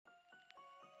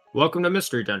Welcome to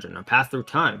Mystery Dungeon, a Path Through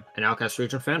Time, an Outcast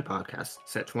Region fan podcast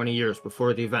set 20 years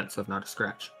before the events of Not a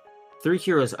Scratch. Three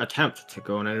heroes attempt to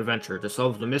go on an adventure to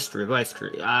solve the mystery of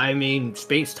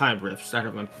space-time rifts that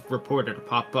have been reported to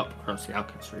pop up across the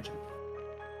Outcast region.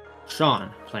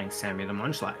 Sean, playing Sammy the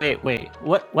Munchlax. Wait,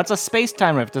 what's a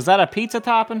space-time rift? Is that a pizza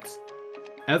topping?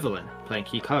 Evelyn, playing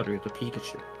Hikaru the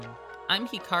Pikachu. I'm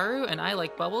Hikaru, and I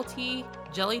like bubble tea,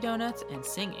 jelly donuts, and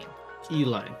singing.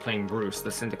 Eli, playing Bruce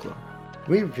the Syndiclone.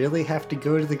 We really have to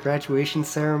go to the graduation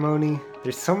ceremony?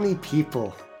 There's so many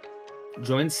people.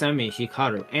 Join Sammy,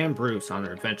 Hikaru, and Bruce on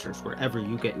their adventures wherever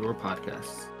you get your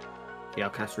podcasts. The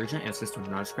Outcast region and system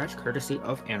of Not a Scratch, courtesy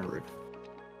of Anarude.